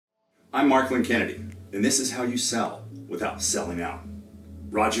I'm Marklen Kennedy, and this is how you sell without selling out.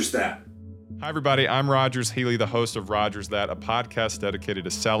 Rogers that. Hi, everybody. I'm Rogers Healy, the host of Rogers That, a podcast dedicated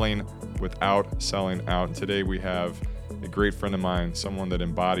to selling without selling out. And today we have a great friend of mine, someone that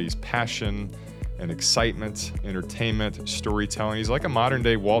embodies passion and excitement, entertainment, storytelling. He's like a modern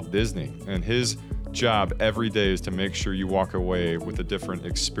day Walt Disney, and his job every day is to make sure you walk away with a different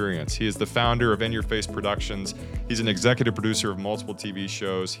experience. He is the founder of In Your Face Productions. He's an executive producer of multiple TV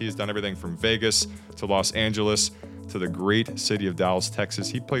shows. He has done everything from Vegas to Los Angeles to the great city of Dallas, Texas.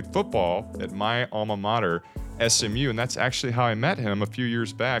 He played football at my alma mater, SMU, and that's actually how I met him a few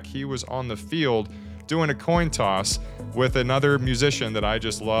years back. He was on the field doing a coin toss with another musician that I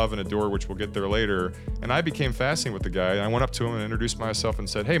just love and adore, which we'll get there later. And I became fascinated with the guy. And I went up to him and introduced myself and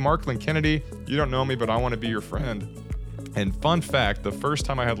said, "Hey, Marklen Kennedy, you don't know me, but I want to be your friend." And fun fact, the first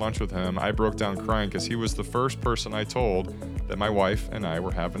time I had lunch with him, I broke down crying because he was the first person I told that my wife and I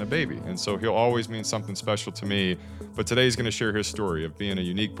were having a baby. And so he'll always mean something special to me. But today he's going to share his story of being a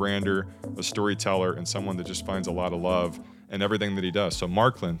unique brander, a storyteller, and someone that just finds a lot of love in everything that he does. So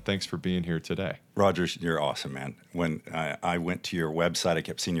Marklen, thanks for being here today. Rogers, you're awesome, man. When I went to your website, I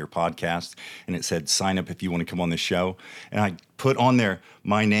kept seeing your podcast, and it said, sign up if you want to come on the show. And I put on there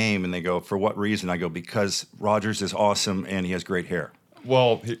my name, and they go, for what reason? I go, because Rogers is awesome, and he has great hair.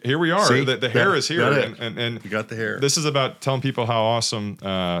 Well, here we are. See? The hair is here. And you got the hair. This is about telling people how awesome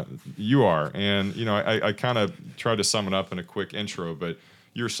you are. And, you know, I kind of tried to sum it up in a quick intro, but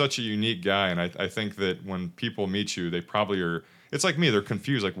you're such a unique guy. And I think that when people meet you, they probably are, it's like me, they're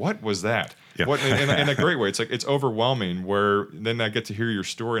confused. Like, what was that? Yeah. What, in a great way. It's like, it's overwhelming where then I get to hear your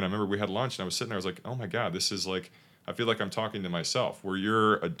story. And I remember we had lunch and I was sitting there, I was like, oh my God, this is like, I feel like I'm talking to myself, where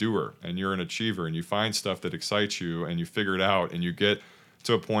you're a doer and you're an achiever and you find stuff that excites you and you figure it out and you get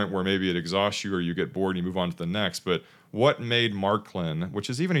to a point where maybe it exhausts you or you get bored and you move on to the next. But what made Marklen, which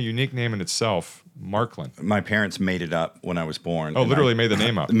is even a unique name in itself, Marklen? My parents made it up when I was born. Oh, literally made the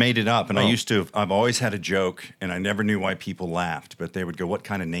name up. Made it up. And I've always had a joke, and I never knew why people laughed, but they would go, what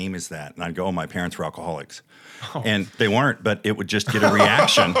kind of name is that? And I'd go, oh, my parents were alcoholics. Oh. And they weren't, but it would just get a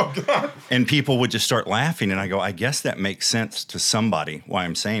reaction. God. And people would just start laughing. And I go, I guess that makes sense to somebody why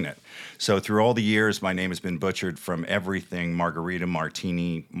I'm saying it. So through all the years, my name has been butchered from everything, margarita,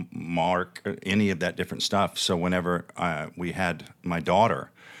 martini, Mark, any of that different stuff. So whenever we had my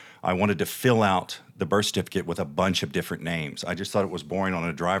daughter, I wanted to fill out the birth certificate with a bunch of different names. I just thought it was boring on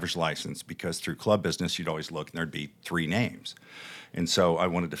a driver's license because through club business, you'd always look and there'd be 3 names. And so I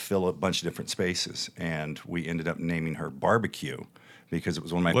wanted to fill a bunch of different spaces. And we ended up naming her Barbecue because it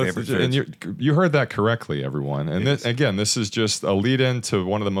was one of my favorite foods. And you heard that correctly, everyone. And this is just a lead-in to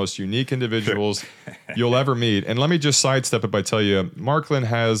one of the most unique individuals you'll ever meet. And let me just sidestep it by telling you, Marklen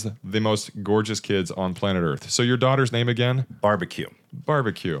has the most gorgeous kids on planet Earth. So your daughter's name again? Barbecue.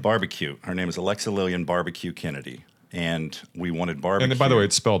 Barbecue. Her name is Alexa Lillian Barbecue Kennedy. And we wanted barbecue. And by the way,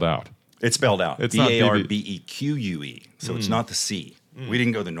 it's spelled out. It's spelled out. It's not Barbeque. So it's not the C. We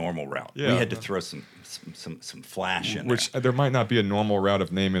didn't go the normal route. Yeah. We had to throw some flash in Which there. there might not be a normal route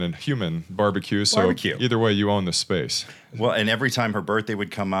of naming a human barbecue. So either way, you own the space. Well, and every time her birthday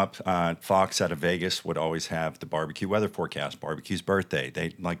would come up, Fox out of Vegas would always have the barbecue weather forecast, barbecue's birthday.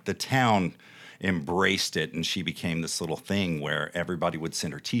 They like the town embraced it, and she became this little thing where everybody would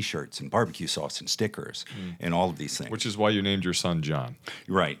send her T-shirts and barbecue sauce and stickers and all of these things. Which is why you named your son John.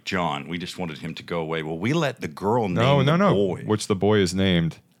 Right, John. We just wanted him to go away. Well, we let the girl name the boy. Which the boy is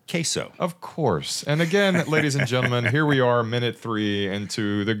named Queso. Of course. And again, ladies and gentlemen, here we are, minute 3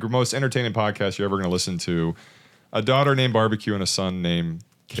 into the most entertaining podcast you're ever going to listen to. A daughter named Barbecue and a son named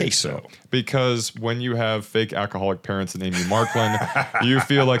Queso. Because when you have fake alcoholic parents that name you Marklen, you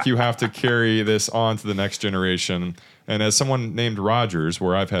feel like you have to carry this on to the next generation. And as someone named Rogers,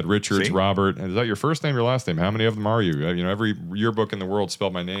 where I've had Richards, Robert, and is that your first name or last name? How many of them are you? You know, every yearbook in the world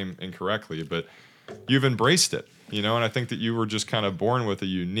spelled my name incorrectly, but you've embraced it. You know, and I think that you were just kind of born with a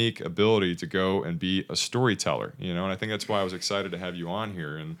unique ability to go and be a storyteller, you know, and I think that's why I was excited to have you on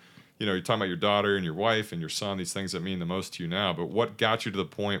here. And, you know, you're talking about your daughter and your wife and your son, these things that mean the most to you now. But what got you to the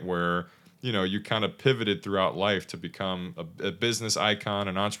point where, you know, you kind of pivoted throughout life to become a business icon,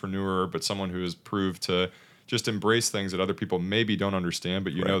 an entrepreneur, but someone who has proved to just embrace things that other people maybe don't understand,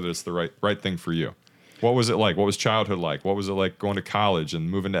 but you know that it's the right thing for you? What was it like? What was childhood like? What was it like going to college and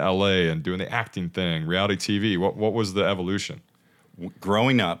moving to LA and doing the acting thing, reality TV? What was the evolution?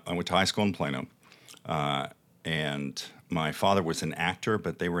 Growing up, I went to high school in Plano, and my father was an actor,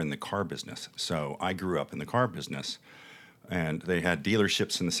 but they were in the car business. So I grew up in the car business And they had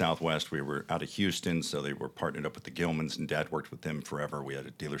dealerships in the Southwest. We were out of Houston, so they were partnered up with the Gilmans, and Dad worked with them forever. We had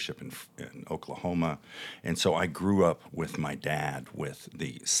a dealership in Oklahoma. And so I grew up with my dad with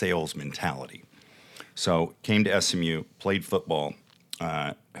the sales mentality. So came to SMU, played football,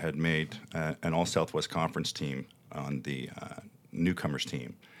 had made an All-Southwest Conference team on the newcomers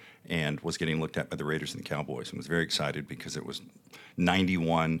team, and was getting looked at by the Raiders and the Cowboys, and was very excited because it was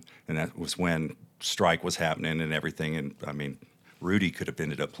 91, and that was when strike was happening and everything. And I mean, Rudy could have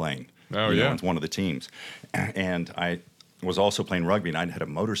ended up playing. It's one of the teams. And I was also playing rugby, and I'd had a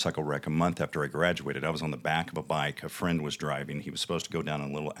motorcycle wreck a month after I graduated. I was on the back of a bike. A friend was driving. He was supposed to go down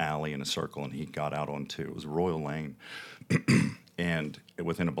a little alley in a circle, and he got out onto, it was Royal Lane. And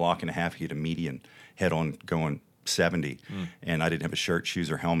within a block and a half, he had a median head-on going 70. And I didn't have a shirt, shoes,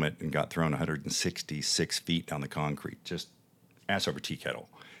 or helmet, and got thrown 166 feet down the concrete, just ass over tea kettle.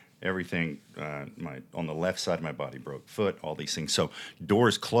 Everything on the left side of my body broke, foot, all these things. So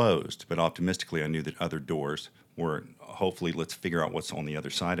doors closed, but optimistically I knew that other doors were, hopefully, let's figure out what's on the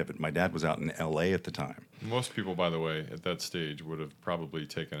other side of it. My dad was out in L.A. at the time. Most people, by the way, at that stage would have probably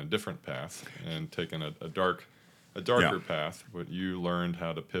taken a different path and taken a darker path, but you learned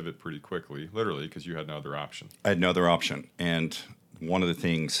how to pivot pretty quickly, literally, because you had no other option. I had no other option. And one of the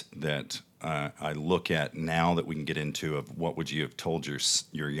things that I look at now that we can get into of what would you have told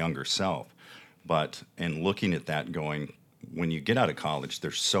your younger self, but in looking at that going, when you get out of college,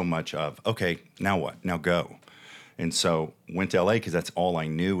 there's so much of, okay, now what? Now go. And so went to L.A. because that's all I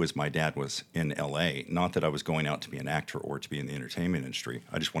knew was my dad was in L.A., not that I was going out to be an actor or to be in the entertainment industry.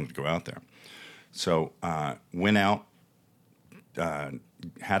 I just wanted to go out there. So went out,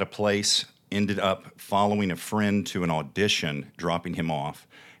 had a place, ended up following a friend to an audition, dropping him off,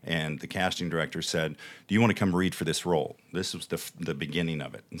 and the casting director said, do you want to come read for this role? This was the beginning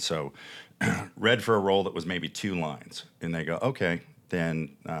of it. And so read for a role that was maybe 2 lines. And they go, okay.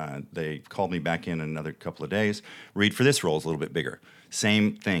 Then they called me back in another couple of days. Read for this role is a little bit bigger.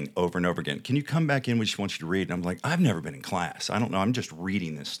 Same thing over and over again. Can you come back in? We just want you to read. And I'm like, I've never been in class. I don't know. I'm just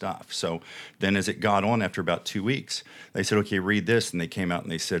reading this stuff. So then as it got on after about 2 weeks, they said, okay, read this. And they came out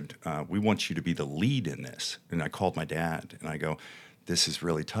and they said, we want you to be the lead in this. And I called my dad and I go, this is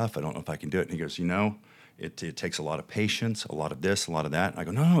really tough. I don't know if I can do it. And he goes, it takes a lot of patience, a lot of this, a lot of that. And I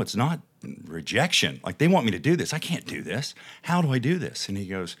go, no, it's not rejection. Like, they want me to do this. I can't do this. How do I do this? And he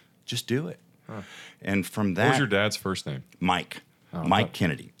goes, just do it. Huh. And from that... What was your dad's first name? Mike. Mike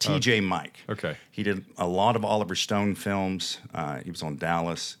Kennedy. TJ Mike. Okay. He did a lot of Oliver Stone films. He was on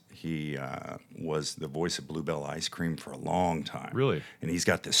Dallas. He was the voice of Bluebell Ice Cream for a long time. Really? And he's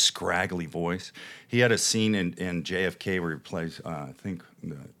got this scraggly voice. He had a scene in JFK where he plays, I think,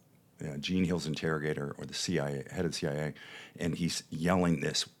 Gene Hill's interrogator or the CIA, head of the CIA, and he's yelling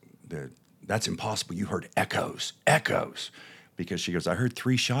this, that's impossible. You heard echoes. Because she goes, I heard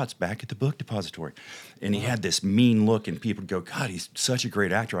 3 shots back at the book depository. And he had this mean look, and people would go, God, he's such a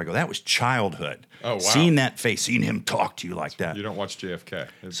great actor. I go, that was childhood. Oh, wow. Seeing that face, seeing him talk to you like that. You don't watch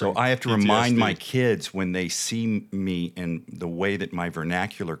JFK. So I have to remind my kids when they see me in the way that my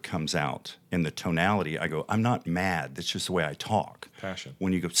vernacular comes out and the tonality, I go, I'm not mad. That's just the way I talk. Passion.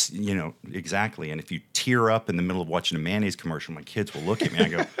 When you go, exactly. And if you tear up in the middle of watching a mayonnaise commercial, my kids will look at me. I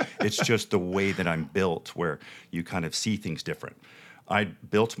go, it's just the way that I'm built where you kind of see things different. I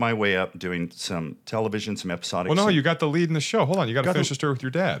built my way up doing some television, some episodic. Well, no, you got the lead in the show. Hold on, you got to finish the story with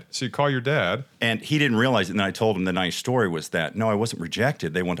your dad. So you call your dad. And he didn't realize it. And then I told him the nice story was that, no, I wasn't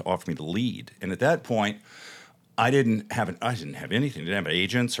rejected. They wanted to offer me the lead. And at that point, I didn't have anything. I didn't have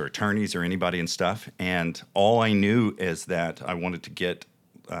agents or attorneys or anybody and stuff. And all I knew is that I wanted to get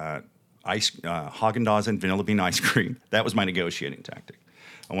Haagen-Dazs and vanilla bean ice cream. That was my negotiating tactic.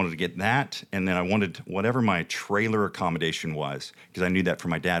 I wanted to get that, and then I wanted whatever my trailer accommodation was, because I knew that for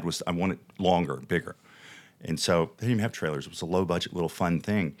my dad was I wanted longer, bigger. And so they didn't even have trailers. It was a low-budget little fun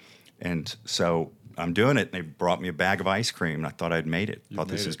thing. And so I'm doing it, and they brought me a bag of ice cream, and I thought I'd made it. Thought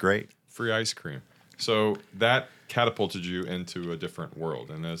this is great. Free ice cream. So that catapulted you into a different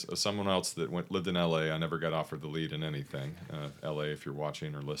world. And as someone else that lived in L.A., I never got offered the lead in anything. L.A., if you're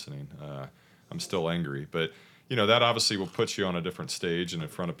watching or listening, I'm still angry. But that obviously will put you on a different stage and in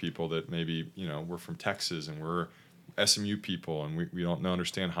front of people that maybe, we're from Texas and we're SMU people and we don't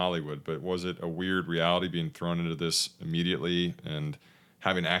understand Hollywood. But was it a weird reality being thrown into this immediately and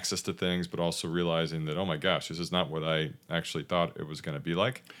having access to things, but also realizing that, oh my gosh, this is not what I actually thought it was going to be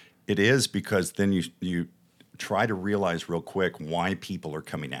like? It is, because then you try to realize real quick why people are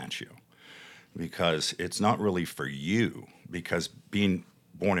coming at you. Because it's not really for you, because being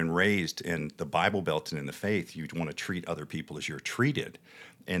born and raised in the Bible Belt and in the faith, you want to treat other people as you're treated.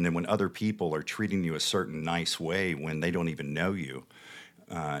 And then when other people are treating you a certain nice way when they don't even know you,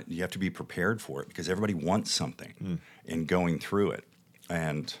 you have to be prepared for it because everybody wants something in going through it.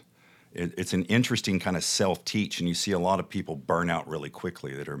 And it's an interesting kind of self-teach, and you see a lot of people burn out really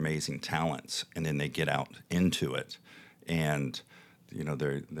quickly that are amazing talents, and then they get out into it, and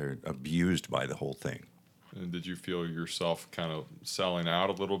they're abused by the whole thing. And did you feel yourself kind of selling out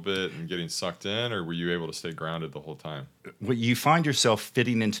a little bit and getting sucked in, or were you able to stay grounded the whole time? Well, you find yourself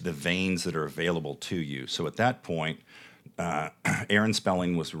fitting into the veins that are available to you. So at that point, Aaron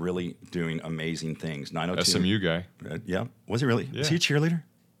Spelling was really doing amazing things. 902. SMU guy. Yeah. Was he really? Yeah. Was he a cheerleader?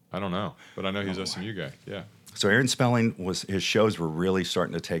 I don't know, but I know he's SMU guy. Yeah. So Aaron Spelling, his shows were really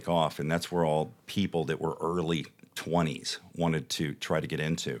starting to take off, and that's where all people that were early 20s wanted to try to get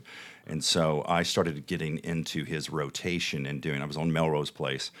into. And so I started getting into his rotation and I was on Melrose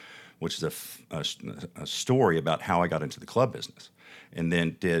Place, which is a story about how I got into the club business. And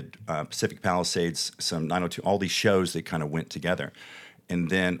then did Pacific Palisades, some 902, all these shows that kind of went together. And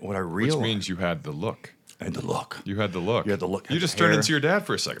then what I realized... Which means you had the look. I had the look. You had the look. You had the look. You just turned into your dad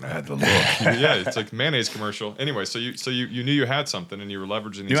for a second. I had the look. Yeah, it's like mayonnaise commercial. Anyway, so you knew you had something and you were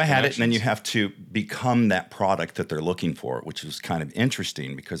leveraging these I had it, connections. and then you have to become that product that they're looking for, which was kind of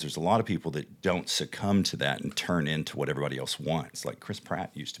interesting because there's a lot of people that don't succumb to that and turn into what everybody else wants. Like Chris Pratt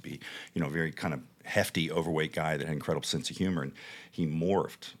used to be, a very kind of hefty, overweight guy that had an incredible sense of humor, and he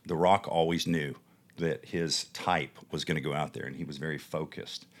morphed. The Rock always knew that his type was going to go out there, and he was very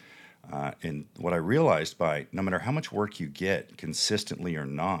focused. And what I realized no matter how much work you get, consistently or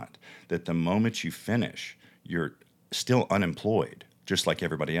not, that the moment you finish, you're still unemployed, just like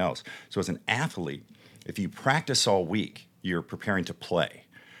everybody else. So as an athlete, if you practice all week, you're preparing to play.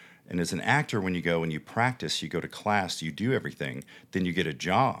 And as an actor, when you go and you practice, you go to class, you do everything, then you get a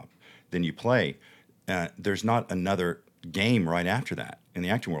job, then you play. There's not another game right after that. In the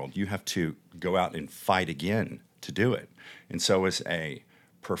acting world, you have to go out and fight again to do it. And so as a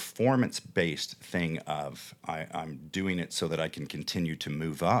performance-based thing of I'm doing it so that I can continue to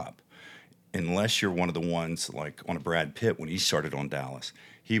move up. Unless you're one of the ones like on a Brad Pitt when he started on Dallas,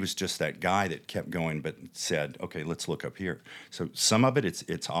 he was just that guy that kept going but said, okay, let's look up here. So some of it,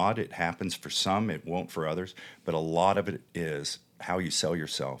 it's odd. It happens for some. It won't for others. But a lot of it is how you sell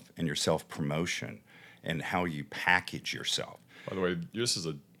yourself and your self-promotion and how you package yourself. By the way, this is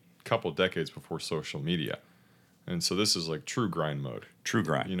a couple decades before social media. And so this is like true grind mode. True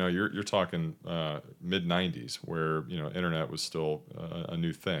grind. You're talking mid-90s where, internet was still a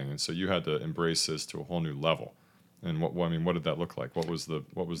new thing. And so you had to embrace this to a whole new level. And what did that look like? What was the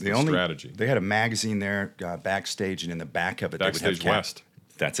strategy? They had a magazine there backstage, and in the back of it, Backstage they would have West.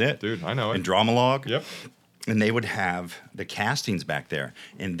 That's it. Dude, I know it. And Dramalog. Yep. And they would have the castings back there.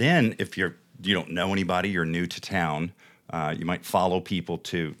 And then if you don't know anybody, you're new to town, you might follow people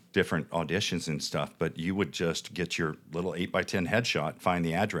to different auditions and stuff, but you would just get your little 8x10 headshot, find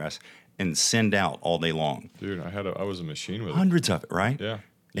the address, and send out all day long. Dude, I was a machine with Hundreds of it, right? Yeah.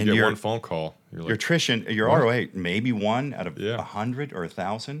 And get one phone call. You're your attrition, your what? ROA, maybe one out of 100 or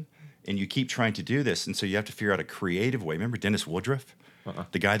 1,000, and you keep trying to do this, and so you have to figure out a creative way. Remember Dennis Woodruff?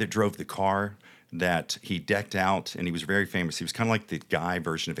 The guy that drove the car that he decked out, and he was very famous. He was kind of like the guy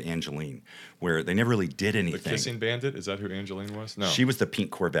version of Angeline, where they never really did anything. The Kissing Bandit? Is that who Angeline was? No. She was the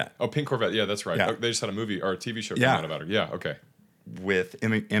Pink Corvette. Oh, Pink Corvette. Yeah, that's right. Yeah. Oh, they just had a movie or a TV show coming out about her. Yeah, okay. With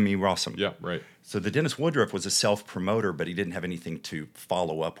Emmy Rossum. Yeah, right. So the Dennis Woodruff was a self-promoter, but he didn't have anything to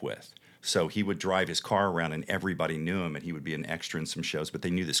follow up with. So he would drive his car around, and everybody knew him, and he would be an extra in some shows, but they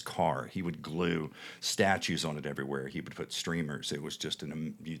knew this car. He would glue statues on it everywhere. He would put streamers. It was just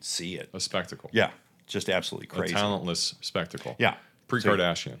you'd see it. A spectacle. Yeah, just absolutely crazy. A talentless spectacle. Yeah.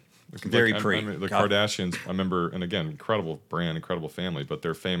 Pre-Kardashian. Very the Kardashians, I remember, and again, incredible brand, incredible family, but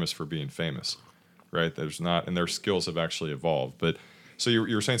they're famous for being famous, right? And their skills have actually evolved. But so you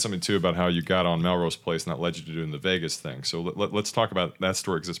were saying something too about how you got on Melrose Place and that led you to doing the Vegas thing. So let's talk about that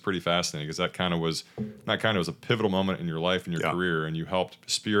story because it's pretty fascinating because it was a pivotal moment in your life and your career, and you helped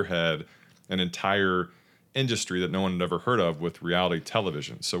spearhead an entire industry that no one had ever heard of with reality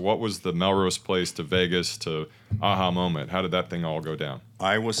television. So what was the Melrose Place to Vegas to aha moment? How did that thing all go down?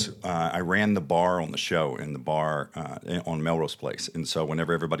 I ran the bar on the show in the bar on Melrose Place. And so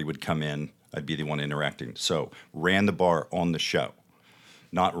whenever everybody would come in, I'd be the one interacting. So ran the bar on the show,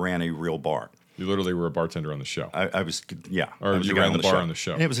 not ran a real bar. You literally were a bartender on the show. I was, yeah. Or you ran the bar on the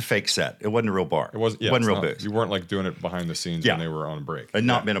show. And it was a fake set. It wasn't a real bar. It wasn't real booze. You weren't like doing it behind the scenes when they were on break. I'd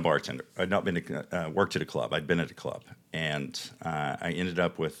not been a bartender. I'd not been worked at a club. I'd been at a club. And I ended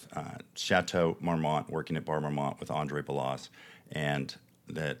up with Chateau Marmont, working at Bar Marmont with Andre Balaz. And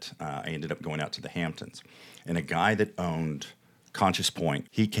that I ended up going out to the Hamptons. And a guy that owned conscious point,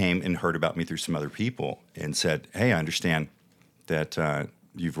 he came and heard about me through some other people and said, hey, I understand that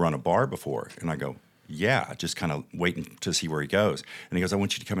you've run a bar before. And I go, yeah, just kind of waiting to see where he goes. And he goes, I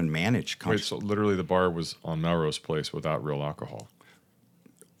want you to come and manage Wait, so literally the bar was on Melrose Place without real alcohol?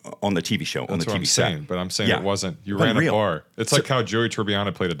 On the TV show, That's on the what TV I'm set. saying, but I'm saying it wasn't. You But ran real. a bar. It's like how Joey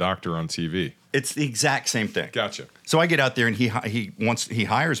Tribbiani played a doctor on TV. It's the exact same thing. Gotcha. So I get out there and he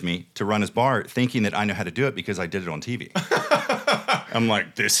hires me to run his bar, thinking that I know how to do it because I did it on TV. I'm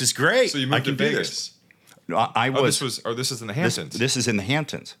like, this is great. So you moved I can to do Vegas. this. This is in the Hamptons. This is in the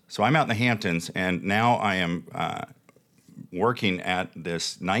Hamptons. So I'm out in the Hamptons, and now I am working at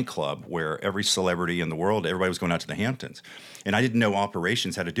this nightclub where every celebrity in the world, everybody was going out to the Hamptons. And I didn't know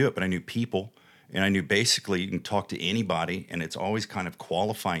operations, how to do it, but I knew people, and I knew basically you can talk to anybody, and it's always kind of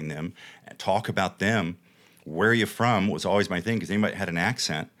qualifying them, talk about them. Where are you from was always my thing, because anybody had an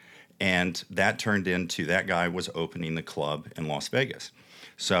accent. And that turned into that guy was opening the club in Las Vegas.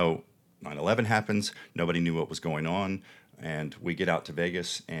 So 9/11 happens, nobody knew what was going on, and we get out to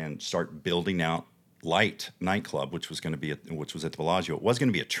Vegas and start building out Light nightclub, which was at the Bellagio. It was going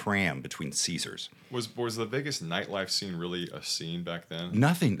to be a tram between Caesars. Was the Vegas nightlife scene really a scene back then?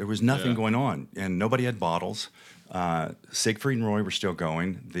 Nothing. There was nothing going on, and nobody had bottles. Siegfried and Roy were still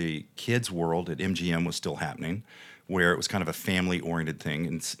going. The kids' world at MGM was still happening, where it was kind of a family-oriented thing.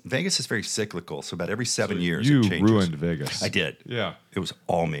 And Vegas is very cyclical, so about every 7 years it changes. You ruined Vegas. I did. Yeah. It was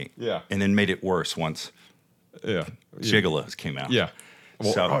all me. Yeah. And then made it worse once Gigolos came out. Yeah.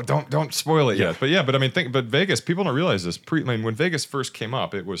 Well, don't spoil it yet. But I mean, but Vegas, people don't realize this. When Vegas first came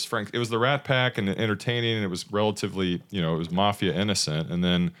up, it was the Rat Pack and entertaining, and it was relatively, it was mafia innocent. And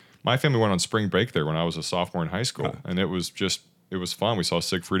then my family went on spring break there when I was a sophomore in high school, and it was fun. We saw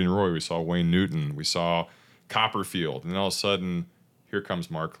Siegfried and Roy, we saw Wayne Newton, we saw Copperfield, and all of a sudden, here comes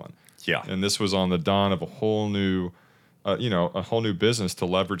Marklen. Yeah. And this was on the dawn of a whole new business to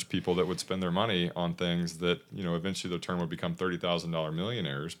leverage people that would spend their money on things that, eventually the term would become $30,000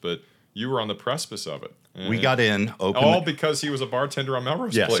 millionaires. But you were on the precipice of it. We got in. Because he was a bartender on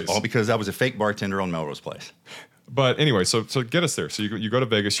Melrose Place. Yes, all because I was a fake bartender on Melrose Place. But anyway, so get us there. So you go to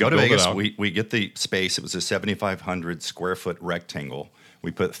Vegas. Go to Vegas. We get the space. It was a 7,500 square foot rectangle.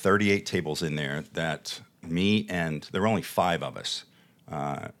 We put 38 tables in there that there were only 5 of us.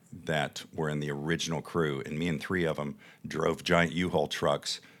 That were in the original crew, and me and 3 of them drove giant U-Haul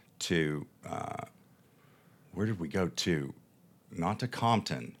trucks to, where did we go to? Not to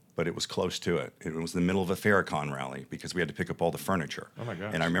Compton, but it was close to it. It was the middle of a Farrakhan rally because we had to pick up all the furniture. Oh my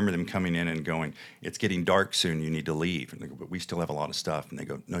gosh. And I remember them coming in and going, it's getting dark soon, you need to leave. And they go, but we still have a lot of stuff. And they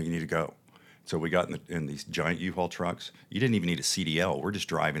go, no, you need to go. So we got in these giant U-Haul trucks. You didn't even need a CDL. We're just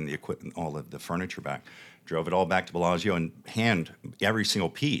driving the equipment, all of the furniture back. Drove it all back to Bellagio and hand every single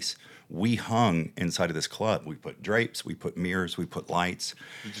piece. We hung inside of this club. We put drapes, we put mirrors, we put lights.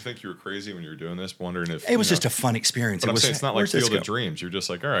 Did you think you were crazy when you were doing this, wondering if... It was just a fun experience. But I'm saying it's not like Field of Dreams. You're just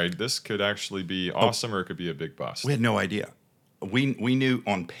like, all right, this could actually be awesome or it could be a big bust. We had no idea. We knew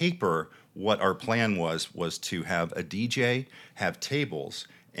on paper what our plan was to have a DJ, have tables,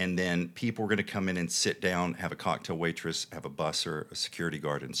 and then people were going to come in and sit down, have a cocktail waitress, have a busser, a security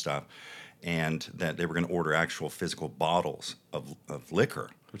guard and stuff, and that they were going to order actual physical bottles of liquor.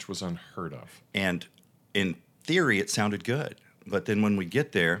 Which was unheard of. And in theory, it sounded good. But then when we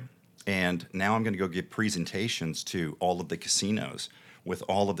get there, and now I'm going to go give presentations to all of the casinos with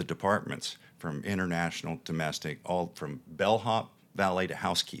all of the departments, from international, domestic, all from bellhop, valet to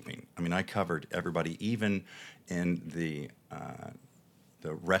housekeeping. I mean, I covered everybody, even in the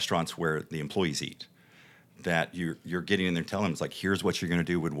restaurants where the employees eat. That you're getting in there telling them, it's like, here's what you're going to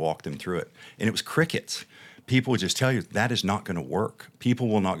do, would walk them through it. And it was crickets. People would just tell you, that is not going to work. People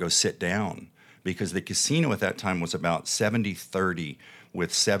will not go sit down, because the casino at that time was about 70-30,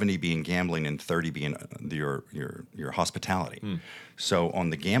 with 70 being gambling and 30 being your hospitality. So on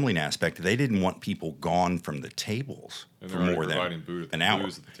the gambling aspect, they didn't want people gone from the tables for more than an hour.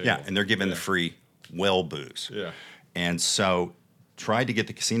 Yeah, and they're giving the free well booze. Yeah. And so tried to get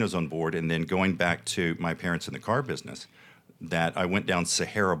the casinos on board, and then going back to my parents in the car business, that I went down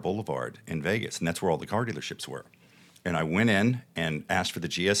Sahara Boulevard in Vegas, and that's where all the car dealerships were. And I went in and asked for the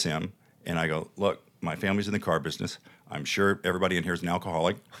GSM, and I go, look, my family's in the car business. I'm sure everybody in here is an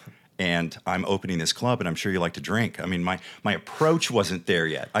alcoholic, and I'm opening this club, and I'm sure you like to drink. I mean, my approach wasn't there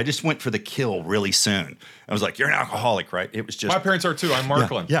yet. I just went for the kill really soon. I was like, you're an alcoholic, right? It was just... My parents are too. I'm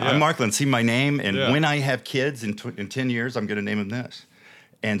Marklen. Yeah, I'm Marklen. See my name, and when I have kids in 10 years, I'm going to name them this.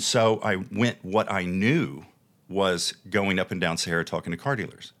 And so I went what I knew was going up and down Sahara talking to car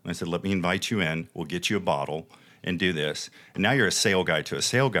dealers. And I said, let me invite you in. We'll get you a bottle and do this. And now you're a sale guy to a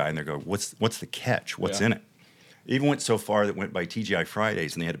sale guy, and they go, what's the catch? What's in it? Even went so far that went by TGI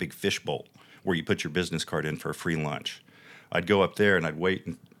Fridays, and they had a big fish bowl where you put your business card in for a free lunch. I'd go up there and I'd wait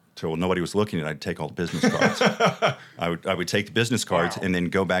until nobody was looking, and I'd take all the business cards. I would take the business cards and then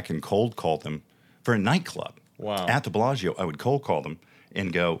go back and cold call them for a nightclub. Wow. At the Bellagio, I would cold call them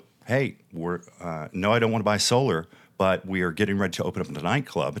and go, "Hey, no, I don't want to buy solar, but we are getting ready to open up a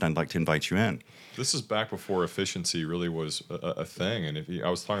nightclub, and I'd like to invite you in." This is back before efficiency really was a thing. And I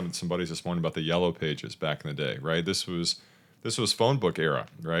was talking to some buddies this morning about the yellow pages back in the day, right? This was phone book era,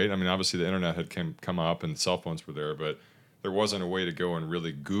 right? I mean, obviously the internet had come up and cell phones were there, but there wasn't a way to go and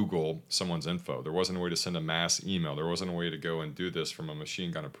really Google someone's info. There wasn't a way to send a mass email. There wasn't a way to go and do this from a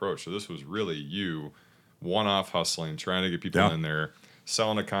machine gun approach. So this was really you one-off hustling, trying to get people in there,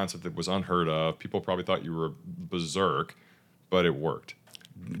 selling a concept that was unheard of. People probably thought you were berserk, but it worked.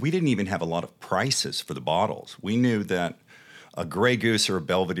 We didn't even have a lot of prices for the bottles. We knew that a Grey Goose or a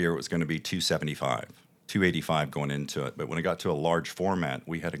Belvedere was going to be $275, $285 going into it. But when it got to a large format,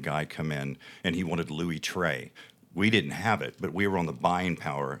 we had a guy come in and he wanted Louis Trey. We didn't have it, but we were on the buying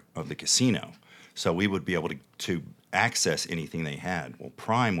power of the casino. So we would be able to access anything they had. Well,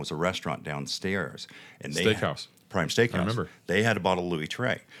 Prime was a restaurant downstairs. And Steakhouse. Prime Steakhouse. I remember. They had a bottle of Louis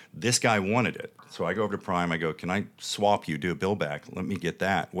Trey. This guy wanted it. So I go over to Prime. I go, "Can I swap you, do a bill back? Let me get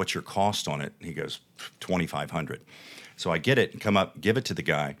that. What's your cost on it?" He goes, $2,500. So I get it and come up, give it to the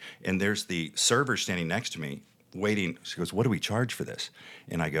guy. And there's the server standing next to me waiting. She goes, "What do we charge for this?"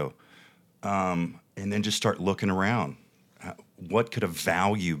 And I go, and then just start looking around. What could a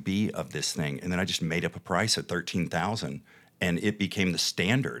value be of this thing? And then I just made up a price at $13,000. And it became the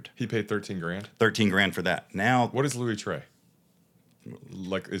standard. He paid $13,000? $13,000 for that. Now, what is Louis Trey?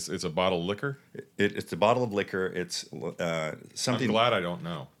 Like, it's a bottle of liquor? It's a bottle of liquor. It's something. I'm glad I don't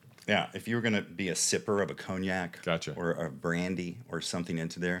know. Yeah, if you were going to be a sipper of a cognac, gotcha, or a brandy or something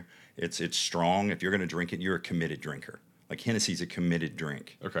into there, it's strong. If you're going to drink it, you're a committed drinker. Like Hennessy's a committed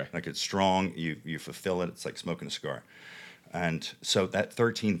drink. Okay. Like it's strong. You fulfill it. It's like smoking a cigar. And so that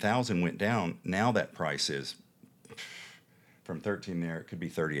 $13,000 went down. Now that price is from 13 there, it could be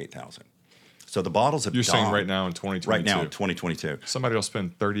 38,000. So the bottles have. You're saying right now in 2022. Right now in 2022. Somebody will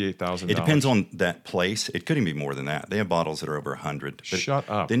spend $38,000. It depends on that place. It could even be more than that. They have bottles that are over 100. Shut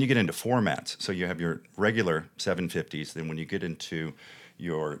up. Then you get into formats. So you have your regular 750s. Then when you get into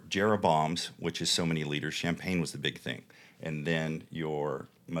your Jeroboams, which is so many liters, champagne was the big thing. And then your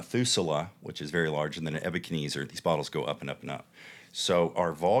Methuselah, which is very large, and then an Ebenezer. These bottles go up and up and up. So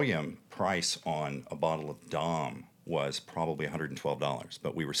our volume price on a bottle of Dom was probably $112,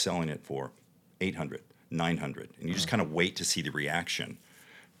 but we were selling it for $800, $900, and you just kind of wait to see the reaction.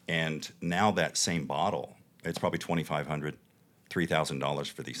 And now that same bottle, it's probably $2,500, $3,000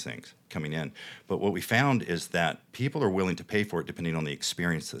 for these things coming in. But what we found is that people are willing to pay for it depending on the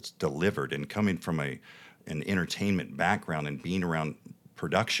experience that's delivered. And coming from an entertainment background and being around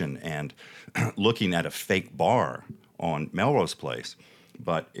production and looking at a fake bar on Melrose Place,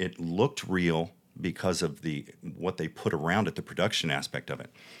 but it looked real because of what they put around it, the production aspect of it.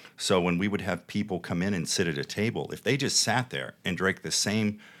 So when we would have people come in and sit at a table, if they just sat there and drank the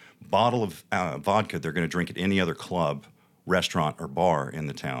same bottle of vodka they're going to drink at any other club, restaurant, or bar in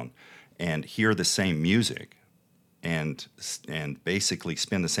the town, and hear the same music, and basically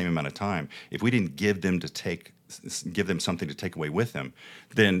spend the same amount of time, if we didn't give them something to take away with them,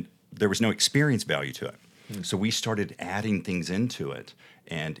 then there was no experience value to it. So we started adding things into it,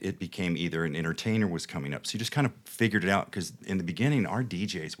 and it became either an entertainer was coming up. So you just kind of figured it out, because in the beginning, our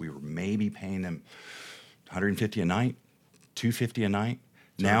DJs, we were maybe paying them $150 a night, $250 a night.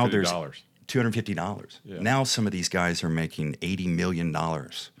 Now there's $250. Yeah. Now some of these guys are making $80 million,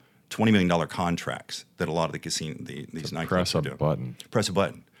 $20 million contracts that a lot of the casino, these nightclubs are doing. Press a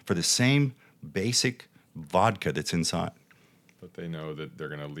button for the same basic vodka that's inside. But they know that they're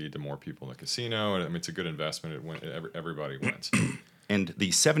going to lead to more people in the casino, and I mean, it's a good investment. Everybody wins. And the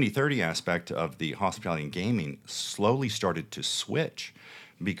 70-30 aspect of the hospitality and gaming slowly started to switch,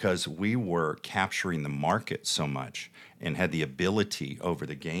 because we were capturing the market so much and had the ability over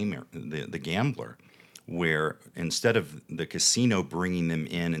the gamer, the gambler, where instead of the casino bringing them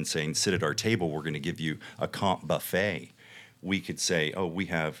in and saying, "Sit at our table, we're going to give you a comp buffet," we could say, "Oh, we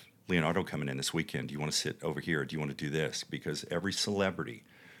have Leonardo coming in this weekend. Do you want to sit over here? Do you want to do this?" Because every celebrity,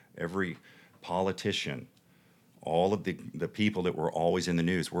 every politician, all of the people that were always in the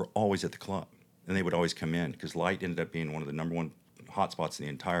news were always at the club. And they would always come in, because Light ended up being one of the number one hotspots in the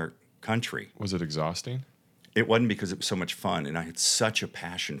entire country. Was it exhausting? It wasn't, because it was so much fun, and I had such a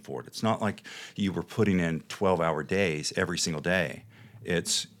passion for it. It's not like you were putting in 12-hour days every single day.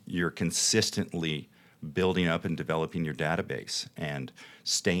 You're consistently building up and developing your database and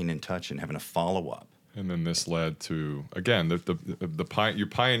staying in touch and having a follow-up. And then this led to, again, you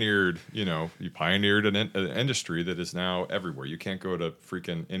pioneered an industry that is now everywhere. You can't go to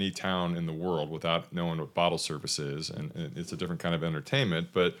freaking any town in the world without knowing what bottle service is, and it's a different kind of entertainment.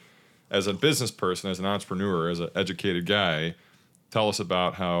 But as a business person, as an entrepreneur, as an educated guy, tell us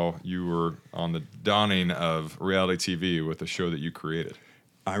about how you were on the dawning of reality TV with the show that you created.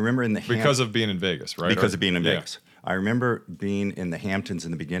 I remember because of being in Vegas, right? Because of being in Vegas. I remember being in the Hamptons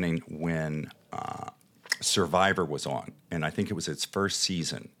in the beginning when Survivor was on, and I think it was its first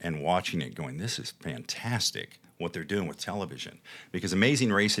season, and watching it going, this is fantastic what they're doing with television. Because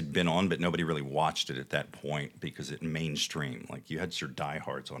Amazing Race had been on, but nobody really watched it at that point because it mainstream. Like, you had your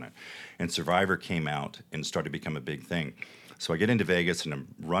diehards on it. And Survivor came out and started to become a big thing. So I get into Vegas, and I'm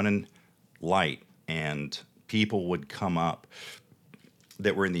running light, and people would come up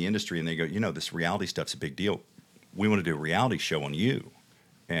that were in the industry, and they go, this reality stuff's a big deal. We want to do a reality show on you.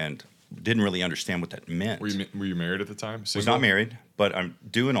 And didn't really understand what that meant. Were you married at the time? Was not married, but I'm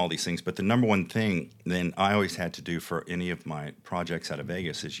doing all these things. But the number one thing then I always had to do for any of my projects out of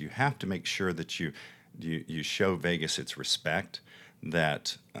Vegas is you have to make sure that you show Vegas its respect.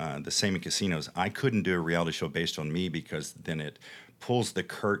 That the same in casinos, I couldn't do a reality show based on me because then it pulls the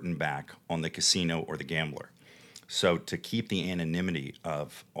curtain back on the casino or the gambler. So to keep the anonymity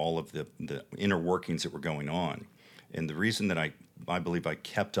of all of the inner workings that were going on, and the reason that I believe I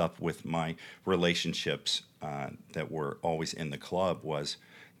kept up with my relationships that were always in the club was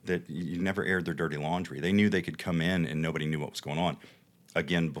that you never aired their dirty laundry. They knew they could come in and nobody knew what was going on.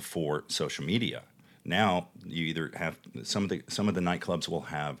 Again, before social media. Now you either have some of the nightclubs will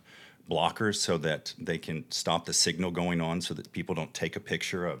have blockers so that they can stop the signal going on so that people don't take a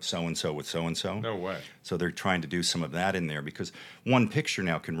picture of so-and-so with so-and-so. No way. So they're trying to do some of that in there because one picture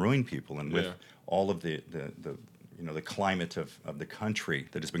now can ruin people. And with all of the climate of the country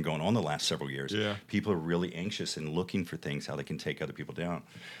that has been going on the last several years, people are really anxious and looking for things, how they can take other people down.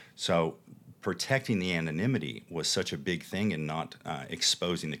 So protecting the anonymity was such a big thing and not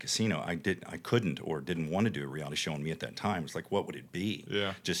exposing the casino. I couldn't or didn't want to do a reality show on me at that time. It's like, what would it be?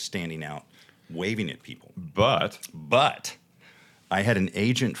 Yeah. Just standing out, waving at people. But I had an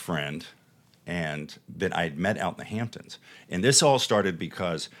agent friend and that I had met out in the Hamptons. And this all started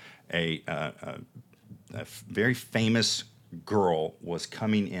because a very famous girl was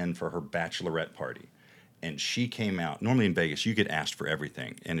coming in for her bachelorette party. And she came out. Normally in Vegas, you get asked for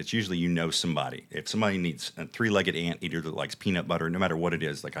everything. And it's usually somebody. If somebody needs a three-legged anteater that likes peanut butter, no matter what it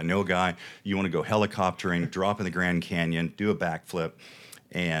is, like I know a guy, you want to go helicoptering, drop in the Grand Canyon, do a backflip,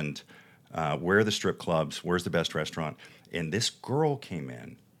 and where are the strip clubs? Where's the best restaurant? And this girl came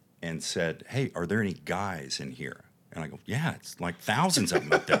in and said, hey, are there any guys in here? And I go, yeah, it's like thousands of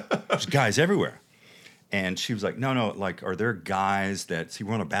them up there. There's guys everywhere. And she was like, no, like, are there guys that, see,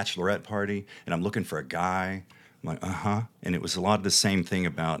 we're on a bachelorette party, and I'm looking for a guy. I'm like, uh-huh. And it was a lot of the same thing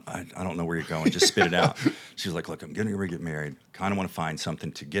about, I don't know where you're going, just spit it out. She was like, look, I'm getting ready to get married. Kind of want to find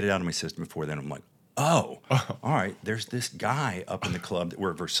something to get it out of my system before then. I'm like, oh, all right, there's this guy up in the club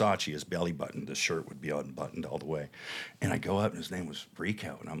where Versace is belly buttoned. The shirt would be unbuttoned all the way. And I go up, and his name was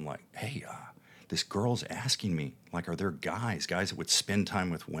Rico, and I'm like, hey, this girl's asking me, like, are there guys that would spend time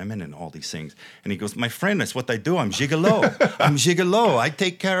with women and all these things? And he goes, my friend, that's what I do. I'm gigolo. I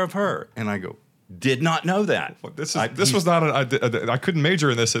take care of her. And I go, did not know that. Well, this was not I couldn't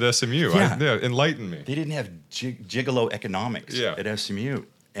major in this at SMU. Yeah. Enlighten me. They didn't have gigolo economics at SMU.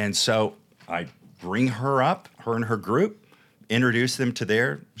 And so I bring her up, her and her group, introduce them to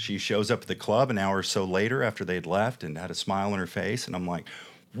there. She shows up at the club an hour or so later after they'd left and had a smile on her face. And I'm like,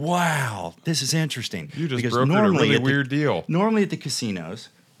 wow, this is interesting. You just brokered a really weird deal. Normally at the casinos,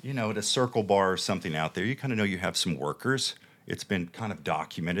 at a circle bar or something out there, you kind of know you have some workers. It's been kind of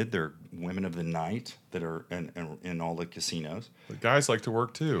documented. There are women of the night that are in all the casinos. But guys like to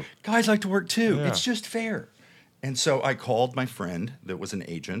work too. Yeah. It's just fair. And so I called my friend that was an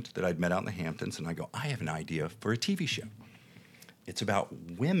agent that I'd met out in the Hamptons, and I go, I have an idea for a TV show. It's about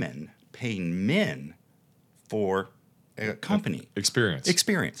women paying men for a company.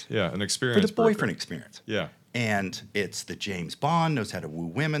 Experience. Yeah, an experience. For the boyfriend experience. Yeah. And it's the James Bond, knows how to woo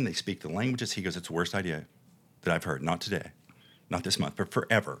women. They speak the languages. He goes, it's the worst idea that I've heard. Not today. Not this month, but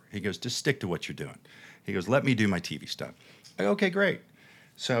forever. He goes, just stick to what you're doing. He goes, let me do my TV stuff. I go, okay, great.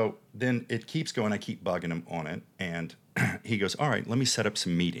 So then it keeps going. I keep bugging him on it. And he goes, all right, let me set up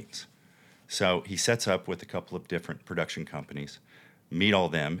some meetings. So he sets up with a couple of different production companies, meet all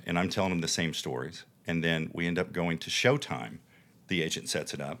them, and I'm telling them the same stories. And then we end up going to Showtime. The agent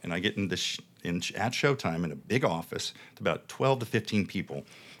sets it up, and I get at Showtime in a big office with about 12 to 15 people,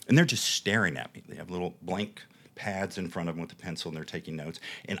 and they're just staring at me. They have little blank pads in front of them with a pencil, and they're taking notes.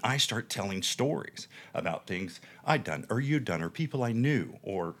 And I start telling stories about things I'd done or you'd done or people I knew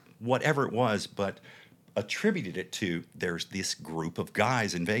or whatever it was, but attributed it to there's this group of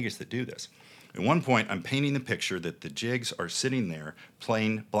guys in Vegas that do this. At one point, I'm painting the picture that the jigs are sitting there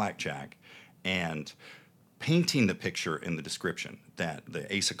playing blackjack and painting the picture in the description that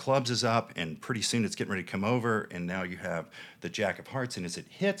the ace of clubs is up and pretty soon it's getting ready to come over, and now you have the jack of hearts, and as it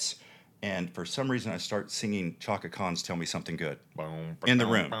hits, and for some reason I start singing Chaka Khan's Tell Me Something Good in the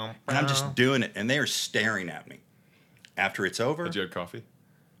room, and I'm just doing it, and they are staring at me. After it's over... Had you had coffee?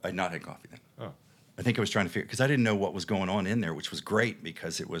 I'd not had coffee then. Oh. I think I was trying to figure, because I didn't know what was going on in there, which was great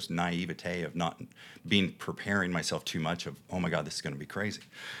because it was naivete of not preparing myself too much of, oh my God, this is going to be crazy.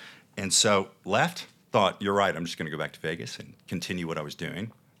 And so left, thought, you're right, I'm just going to go back to Vegas and continue what I was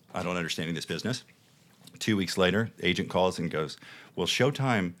doing. I don't understand any of this business. 2 weeks later, the agent calls and goes, well,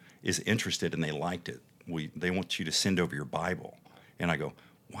 Showtime is interested and they liked it. They want you to send over your Bible. And I go,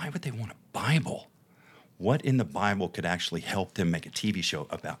 why would they want a Bible? What in the Bible could actually help them make a TV show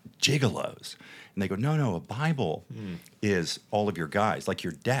about gigolos? And they go, no, a Bible is all of your guys, like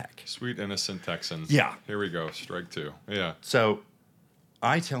your deck. Sweet, innocent Texans. Yeah. Here we go, strike two. Yeah. So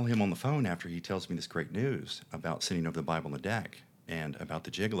I tell him on the phone after he tells me this great news about sending over the Bible on the deck and about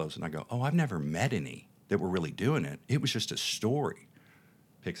the gigolos. And I go, oh, I've never met any that were really doing it. It was just a story.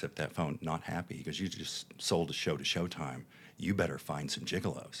 Picks up that phone, not happy. He goes, you just sold a show to Showtime. You better find some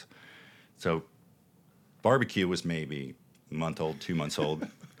gigolos. So barbecue was maybe a month old, 2 months old.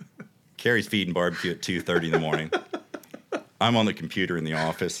 Carrie's feeding barbecue at 2:30 in the morning. I'm on the computer in the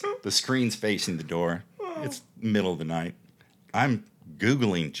office. The screen's facing the door. It's middle of the night. I'm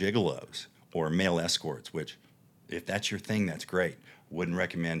Googling gigolos or male escorts, which, if that's your thing, that's great. Wouldn't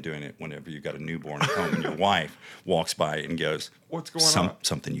recommend doing it whenever you've got a newborn at home and your wife walks by and goes, what's going on?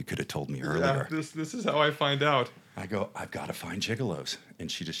 Something you could have told me earlier. Yeah, this is how I find out. I go, I've got to find gigolos.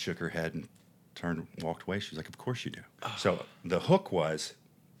 And she just shook her head and turned and walked away. She was like, of course you do. So the hook was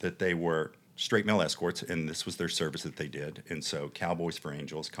that they were straight male escorts, and this was their service that they did. And so Cowboys for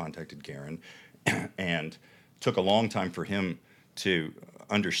Angels contacted Garen, and took a long time for him to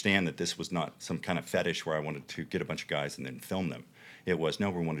understand that this was not some kind of fetish where I wanted to get a bunch of guys and then film them. It was, no,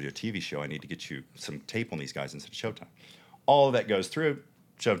 we want to do a TV show. I need to get you some tape on these guys instead of Showtime. All of that goes through.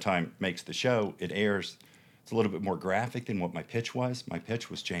 Showtime makes the show. It airs. It's a little bit more graphic than what my pitch was. My pitch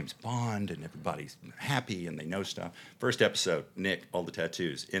was James Bond, and everybody's happy, and they know stuff. First episode, Nick, all the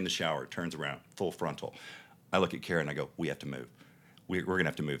tattoos, in the shower, turns around, full frontal. I look at Karen, and I go, we have to move. We're going to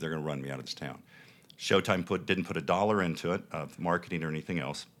have to move. They're going to run me out of this town. Showtime didn't put $1 into it of marketing or anything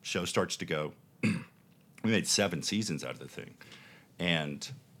else. Show starts to go. We made 7 seasons out of the thing. And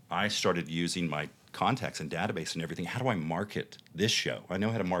I started using my contacts and database and everything. How do I market this show? I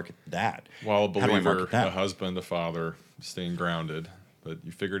know how to market that. Well, a How do I believer, market that? a husband, a father, staying grounded, but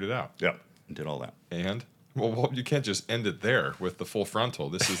you figured it out. Yep, and did all that. And? Well, you can't just end it there with the full frontal.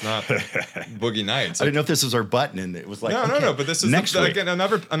 This is not Boogie Nights. I didn't know if this was our button, and it was like, no. But this is next week. again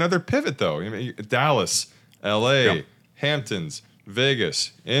another pivot, though. I mean, Dallas, L.A., Yep. Hamptons,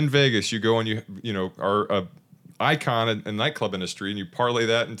 Vegas. In Vegas, you go and you are a icon in the nightclub industry, and you parlay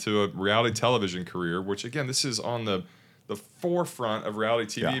that into a reality television career, which, again, this is on the forefront of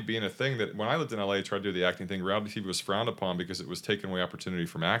reality TV being a thing that when I lived in LA, I tried to do the acting thing. Reality TV was frowned upon because it was taking away opportunity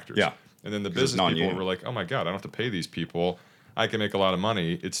from actors. Yeah. And then the business people were like, oh my God, I don't have to pay these people. I can make a lot of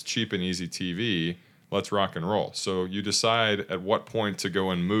money. It's cheap and easy TV. Let's rock and roll. So you decide at what point to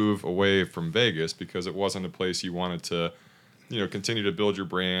go and move away from Vegas because it wasn't a place you wanted to, continue to build your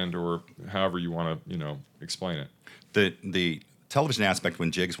brand or however you want to, explain it. The television aspect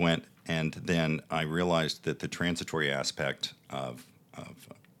when Jigs went, and then I realized that the transitory aspect of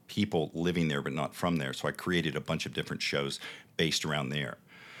people living there but not from there. So I created a bunch of different shows based around there.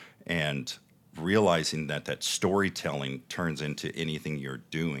 And realizing that storytelling turns into anything you're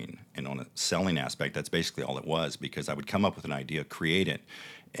doing. And on a selling aspect, that's basically all it was, because I would come up with an idea, create it,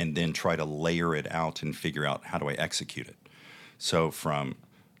 and then try to layer it out and figure out how do I execute it. So from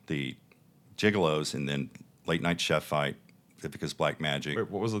the Gigolos and then Late Night Chef Fight, because Black Magic.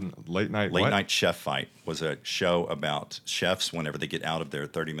 Wait, what was the Late Night Chef Fight was a show about chefs whenever they get out of their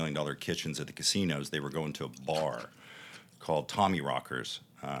 $30 million kitchens at the casinos. They were going to a bar called Tommy Rockers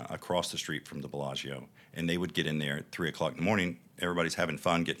across the street from the Bellagio. And they would get in there at 3 o'clock in the morning. Everybody's having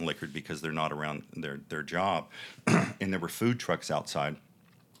fun, getting liquored because they're not around their job. And there were food trucks outside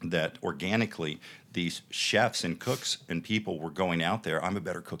that organically these chefs and cooks and people were going out there, I'm a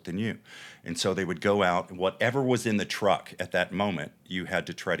better cook than you. And so they would go out, whatever was in the truck at that moment, you had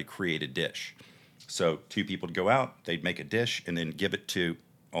to try to create a dish. So 2 people would go out, they'd make a dish and then give it to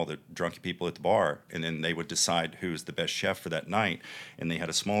all the drunky people at the bar, and then they would decide who was the best chef for that night. And they had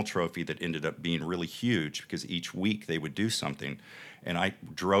a small trophy that ended up being really huge because each week they would do something. And I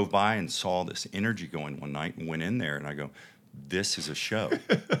drove by and saw this energy going one night and went in there, and I go, "This is a show.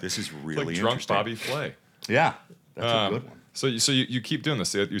 This is really like drunk interesting." Bobby Flay. Yeah, that's a good one. So you keep doing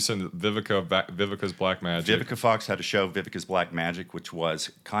this. You said Vivica's Black Magic. Vivica Fox had a show, Vivica's Black Magic, which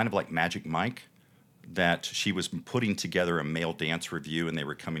was kind of like Magic Mike, that she was putting together a male dance review, and they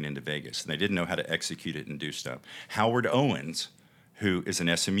were coming into Vegas, and they didn't know how to execute it and do stuff. Howard Owens, who is an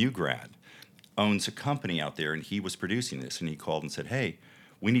SMU grad, owns a company out there, and he was producing this, and he called and said, "Hey,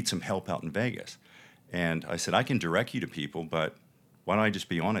 we need some help out in Vegas." And I said, "I can direct you to people, but why don't I just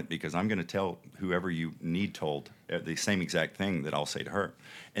be on it? Because I'm going to tell whoever you need told the same exact thing that I'll say to her."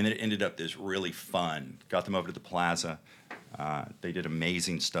 And it ended up this really fun. Got them over to the Plaza. They did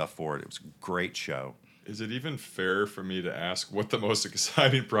amazing stuff for it. It was a great show. Is it even fair for me to ask what the most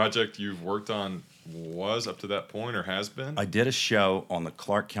exciting project you've worked on was up to that point, or has been? I did a show on the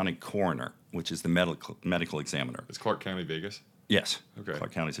Clark County Coroner, which is the medical examiner. Is Clark County Vegas? Yes. Okay.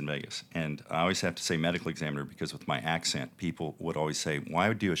 Clark County's in Vegas. And I always have to say medical examiner because with my accent, people would always say, "Why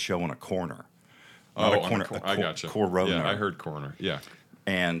would do a show on a coroner?" Not a coroner, I gotcha. Coroner. Yeah, I heard coroner. Yeah.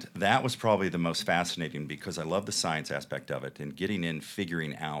 And that was probably the most fascinating because I love the science aspect of it and getting in,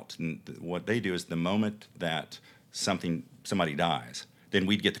 figuring out. And what they do is the moment that somebody dies, then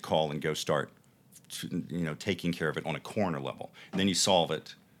we'd get the call and go start, taking care of it on a coroner level. And then you solve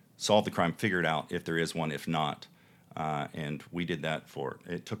the crime, figure it out if there is one, if not. And we did that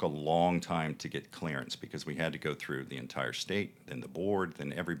it took a long time to get clearance because we had to go through the entire state, then the board,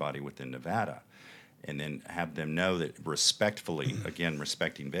 then everybody within Nevada. And then have them know that respectfully, again,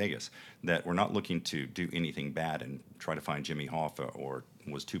 respecting Vegas, that we're not looking to do anything bad and try to find Jimmy Hoffa or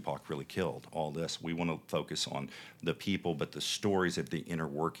was Tupac really killed, all this. We want to focus on the people, but the stories of the inner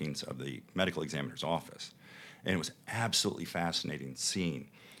workings of the medical examiner's office. And it was absolutely fascinating seeing,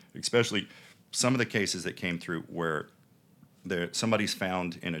 especially some of the cases that came through where somebody's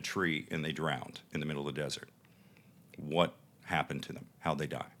found in a tree and they drowned in the middle of the desert. What happened to them? How'd they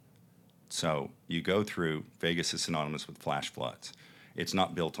die? So you go through, Vegas is synonymous with flash floods. It's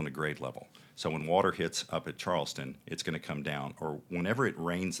not built on a grade level. So when water hits up at Charleston, it's going to come down. Or whenever it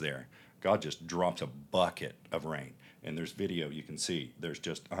rains there, God just drops a bucket of rain. And there's video you can see. There's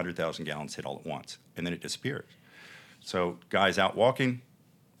just 100,000 gallons hit all at once. And then it disappears. So guy's out walking,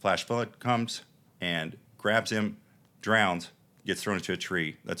 flash flood comes and grabs him, drowns, gets thrown into a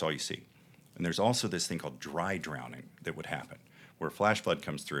tree. That's all you see. And there's also this thing called dry drowning that would happen, where a flash flood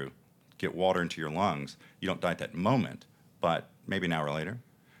comes through, get water into your lungs. You don't die at that moment, but maybe an hour later.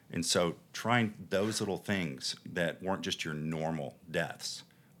 And so trying those little things that weren't just your normal deaths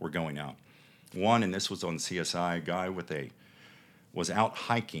were going out. One, and this was on CSI, a guy was out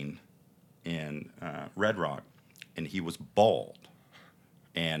hiking in Red Rock, and he was bald,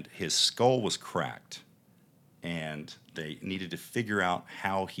 and his skull was cracked, and they needed to figure out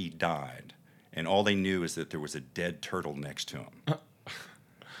how he died. And all they knew is that there was a dead turtle next to him.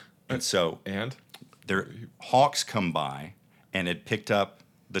 And so their hawks come by and had picked up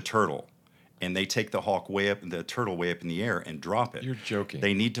the turtle, and they take the turtle way up in the air and drop it. You're joking.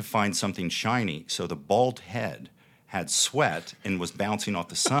 They need to find something shiny, so the bald head had sweat and was bouncing off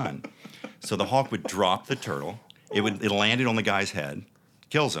the sun. So the hawk would drop the turtle. It landed on the guy's head,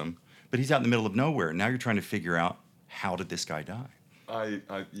 kills him, but he's out in the middle of nowhere. Now you're trying to figure out, how did this guy die?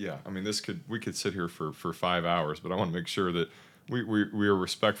 Yeah. I mean, we could sit here for 5 hours, but I want to make sure that we are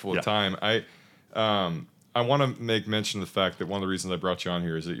respectful of time. I want to make mention of the fact that one of the reasons I brought you on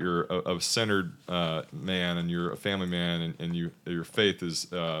here is that you're a centered man, and you're a family man, and your faith is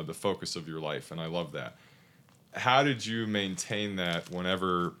the focus of your life, and I love that. How did you maintain that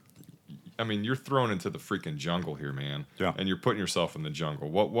whenever? I mean, you're thrown into the freaking jungle here, man. Yeah. And you're putting yourself in the jungle.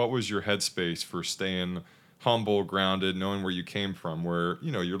 What was your headspace for staying humble, grounded, knowing where you came from? Where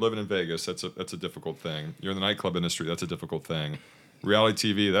you're living in Vegas, that's a difficult thing. You're in the nightclub industry, that's a difficult thing.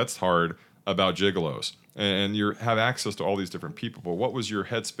 Reality TV, that's hard, about gigolos, and you have access to all these different people. But what was your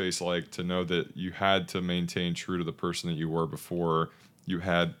headspace like to know that you had to maintain true to the person that you were before you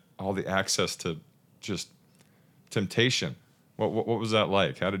had all the access to just temptation? What was that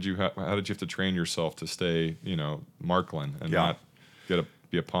like? How did you have to train yourself to stay Marklen and not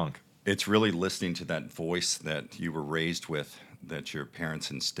be a punk? It's really listening to that voice that you were raised with, that your parents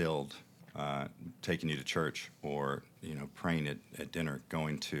instilled, taking you to church, or praying at dinner,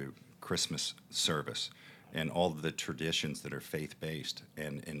 going to Christmas service, and all of the traditions that are faith-based.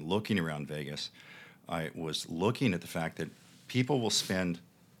 And looking around Vegas, I was looking at the fact that people will spend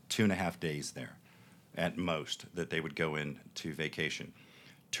 2.5 days there at most, that they would go into vacation.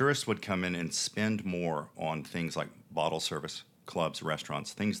 tourists would come in and spend more on things like bottle service, clubs,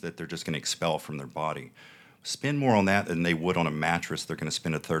 restaurants, things that they're just going to expel from their body. Spend more on that than they would on a mattress they're going to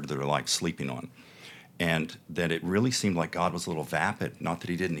spend a third of their life sleeping on. And that it really seemed like God was a little vapid. Not that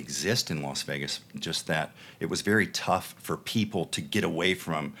he didn't exist in Las Vegas, just that it was very tough for people to get away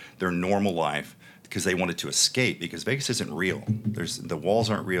from their normal life because they wanted to escape, because Vegas isn't real. The walls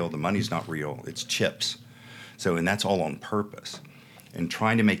aren't real, the money's not real, it's chips. So, and that's all on purpose. And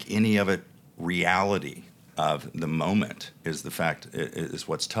trying to make any of it reality of the moment is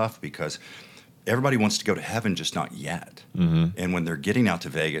what's tough, because everybody wants to go to heaven, just not yet. Mm-hmm. And when they're getting out to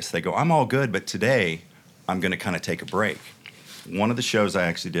Vegas, they go, I'm all good, but today I'm going to kind of take a break. One of the shows I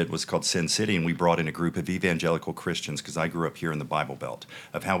actually did was called Sin City, and we brought in a group of evangelical Christians, because I grew up here in the Bible Belt,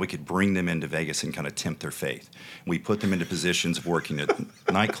 of how we could bring them into Vegas and kind of tempt their faith. We put them into positions of working at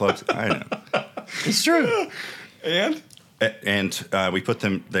nightclubs. I don't know. It's true. And we put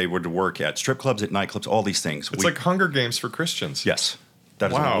them, they were to work at strip clubs, at nightclubs, all these things. It's like Hunger Games for Christians. Yes.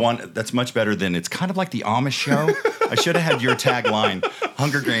 That is that's much better than, it's kind of like the Amish show. I should have had your tagline,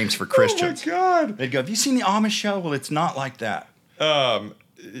 Hunger Games for Christians. Oh, my God. They'd go, have you seen the Amish show? Well, it's not like that.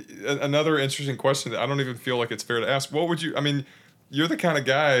 Another interesting question that I don't even feel like it's fair to ask. What would you, I mean, you're the kind of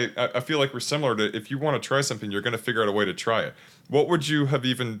guy, I feel like we're similar to, if you want to try something, you're going to figure out a way to try it. What would you have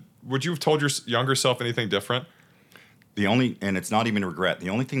told your younger self anything different? And it's not even regret. The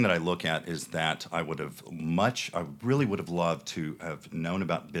only thing that I look at is that I really would have loved to have known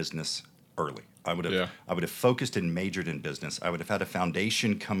about business early. I would have focused and majored in business. I would have had a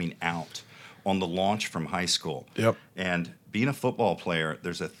foundation coming out on the launch from high school. Yep. And being a football player,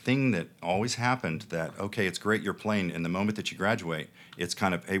 there's a thing that always happened that, okay, it's great you're playing, and the moment that you graduate, it's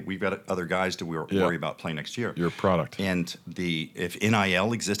kind of, hey, we've got other guys to worry about playing next year. You're a product. And if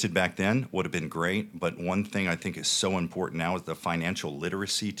NIL existed back then, would have been great. But one thing I think is so important now is the financial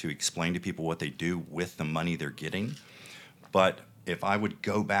literacy to explain to people what they do with the money they're getting. But if I would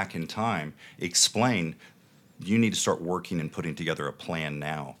go back in time, explain, you need to start working and putting together a plan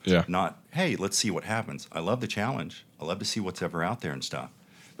now. Yeah. Not, hey, let's see what happens. I love the challenge. I love to see what's ever out there and stuff.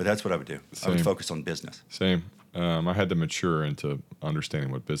 But that's what I would do. Same. I would focus on business. Same. I had to mature into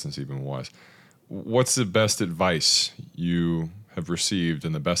understanding what business even was. What's the best advice you have received,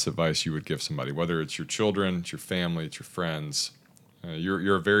 and the best advice you would give somebody, whether it's your children, it's your family, it's your friends?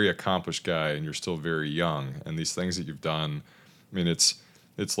 You're a very accomplished guy, and you're still very young. And these things that you've done, I mean, it's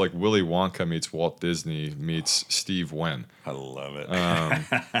like Willy Wonka meets Walt Disney meets Steve Wen. I love it.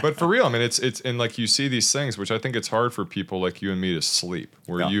 But for real, I mean, it's and like you see these things, which I think it's hard for people like you and me to sleep,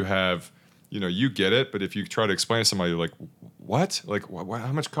 where you have, you get it, but if you try to explain to somebody, like, what? Like,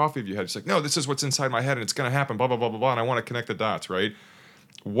 how much coffee have you had? It's like, no, this is what's inside my head, and it's going to happen, blah, blah, blah, blah, blah, and I want to connect the dots, right?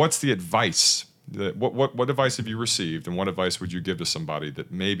 What's the advice? What advice have you received, and what advice would you give to somebody that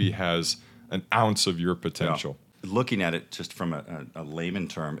maybe has an ounce of your potential? Yeah. Looking at it just from a layman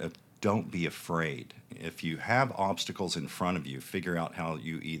term, don't be afraid. If you have obstacles in front of you, figure out how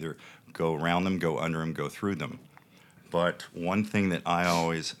you either go around them, go under them, go through them. But one thing that I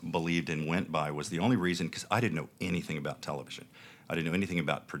always believed and went by was the only reason, because I didn't know anything about television. I didn't know anything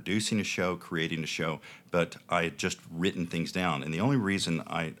about producing a show, creating a show, but I had just written things down. And the only reason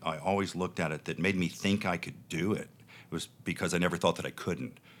I always looked at it that made me think I could do it was because I never thought that I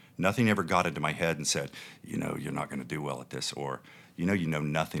couldn't. Nothing ever got into my head and said, you're not going to do well at this, or, you know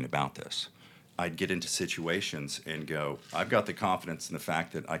nothing about this. I'd get into situations and go, I've got the confidence in the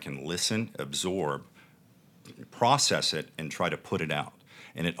fact that I can listen, absorb, process it, and try to put it out.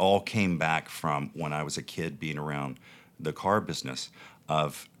 And it all came back from when I was a kid being around the car business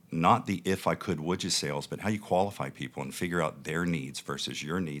of not the if I could, would you sales, but how you qualify people and figure out their needs versus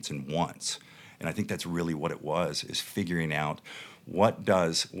your needs and wants. And I think that's really what it was, is figuring out what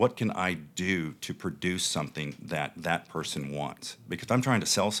can I do to produce something that person wants? Because I'm trying to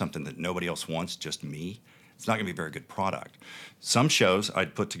sell something that nobody else wants, just me. It's not going to be a very good product. Some shows,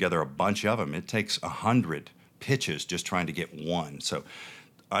 I'd put together a bunch of them. It takes 100 pitches just trying to get one. So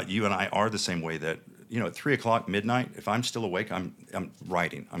you and I are the same way that, at 3 o'clock, midnight, if I'm still awake, I'm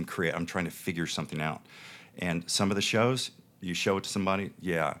writing, I'm trying to figure something out. And some of the shows, you show it to somebody,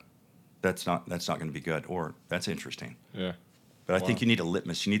 that's not going to be good, or that's interesting. Yeah. But I think you need a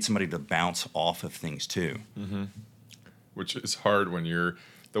litmus. You need somebody to bounce off of things too. Mm-hmm. Which is hard when you're...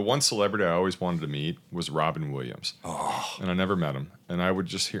 The one celebrity I always wanted to meet was Robin Williams. Oh. And I never met him. And I would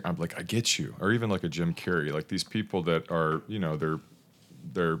just hear, I'm like, I get you. Or even like a Jim Carrey. Like these people that are,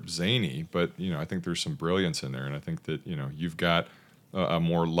 they're zany, but, I think there's some brilliance in there. And I think that, you've got a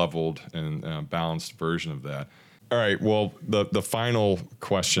more leveled and balanced version of that. All right. Well, the final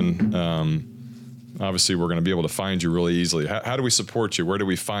question... obviously we're going to be able to find you really easily. How do we support you? Where do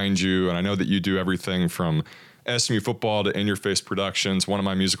we find you? And I know that you do everything from SMU football to In Your Face Productions. One of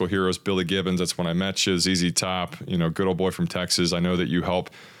my musical heroes, Billy Gibbons, that's when I met you, ZZ Top, good old boy from Texas. I know that you help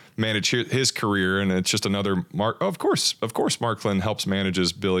manage his career, and it's just another of course, Marklen helps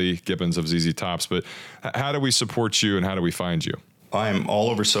manages Billy Gibbons of ZZ Tops. But how do we support you and how do we find you? I'm all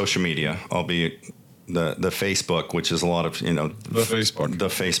over social media, albeit the Facebook, which is a lot of, the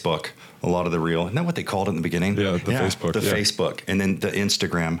Facebook, a lot of the real, isn't that what they called it in the beginning? Yeah, Facebook. Facebook, and then the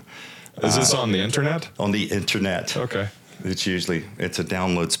Instagram. Is this on the internet? On the internet. Okay. It's a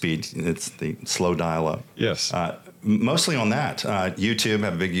download speed. It's the slow dial up. Yes. Mostly on that. YouTube,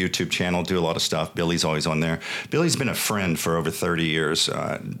 have a big YouTube channel, do a lot of stuff. Billy's always on there. Billy's been a friend for over 30 years.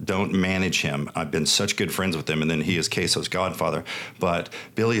 Don't manage him. I've been such good friends with him, and then he is Queso's godfather. But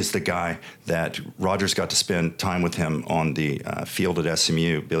Billy is the guy that Rogers got to spend time with him on the field at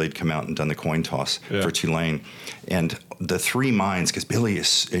SMU. Billy had come out and done the coin toss for Tulane. And the three minds, because Billy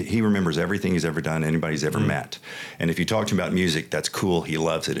he remembers everything he's ever done, anybody's ever met. And if you talk to him about music, that's cool. He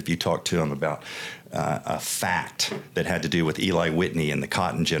loves it. If you talk to him about a fact that had to do with Eli Whitney and the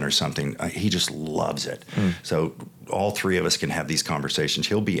cotton gin or something, he just loves it. So all three of us can have these conversations.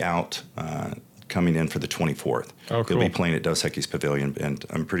 He'll be out coming in for the 24th. Oh, cool. He'll be playing at Dos Equis Pavilion, and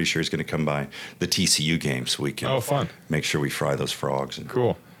I'm pretty sure he's going to come by the TCU game so we can fun. Make sure we fry those frogs and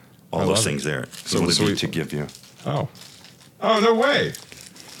cool. all those things there. So we to give you. Oh, no way.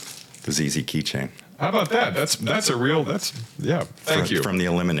 The ZZ keychain. How about that? That's a real. Thank you. From the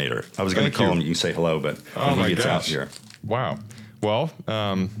Eliminator. I was going to call him. You can say hello, but he gets out here. Wow. Well,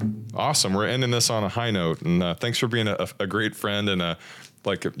 awesome. We're ending this on a high note, and thanks for being a great friend and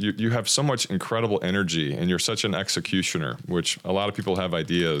you have so much incredible energy, and you're such an executioner, which a lot of people have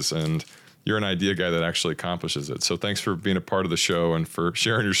ideas, and you're an idea guy that actually accomplishes it. So thanks for being a part of the show and for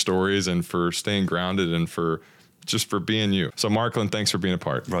sharing your stories and for staying grounded and for being you. So Marklen, thanks for being a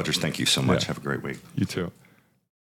part. Rogers, thank you so much. Have a great week. You too.